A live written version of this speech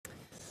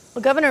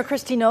Well, Governor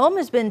Kristi Noem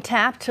has been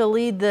tapped to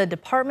lead the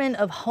Department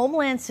of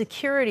Homeland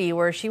Security,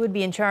 where she would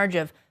be in charge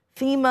of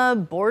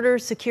FEMA, border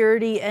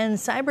security, and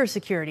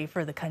cybersecurity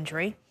for the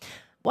country.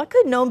 What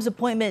could Noem's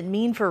appointment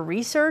mean for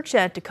research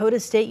at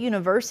Dakota State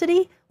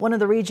University, one of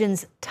the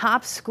region's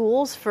top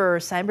schools for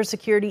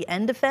cybersecurity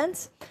and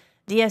defense?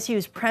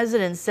 DSU's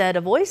president said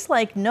a voice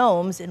like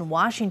Noem's in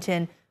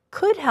Washington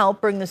could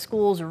help bring the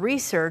school's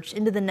research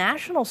into the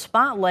national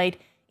spotlight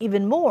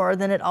even more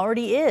than it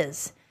already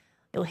is.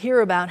 You'll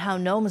hear about how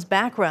Noem's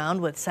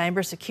background with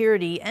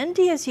cybersecurity and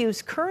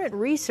DSU's current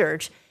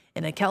research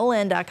in a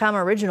KELOLAND.com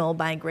original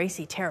by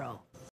Gracie Terrell.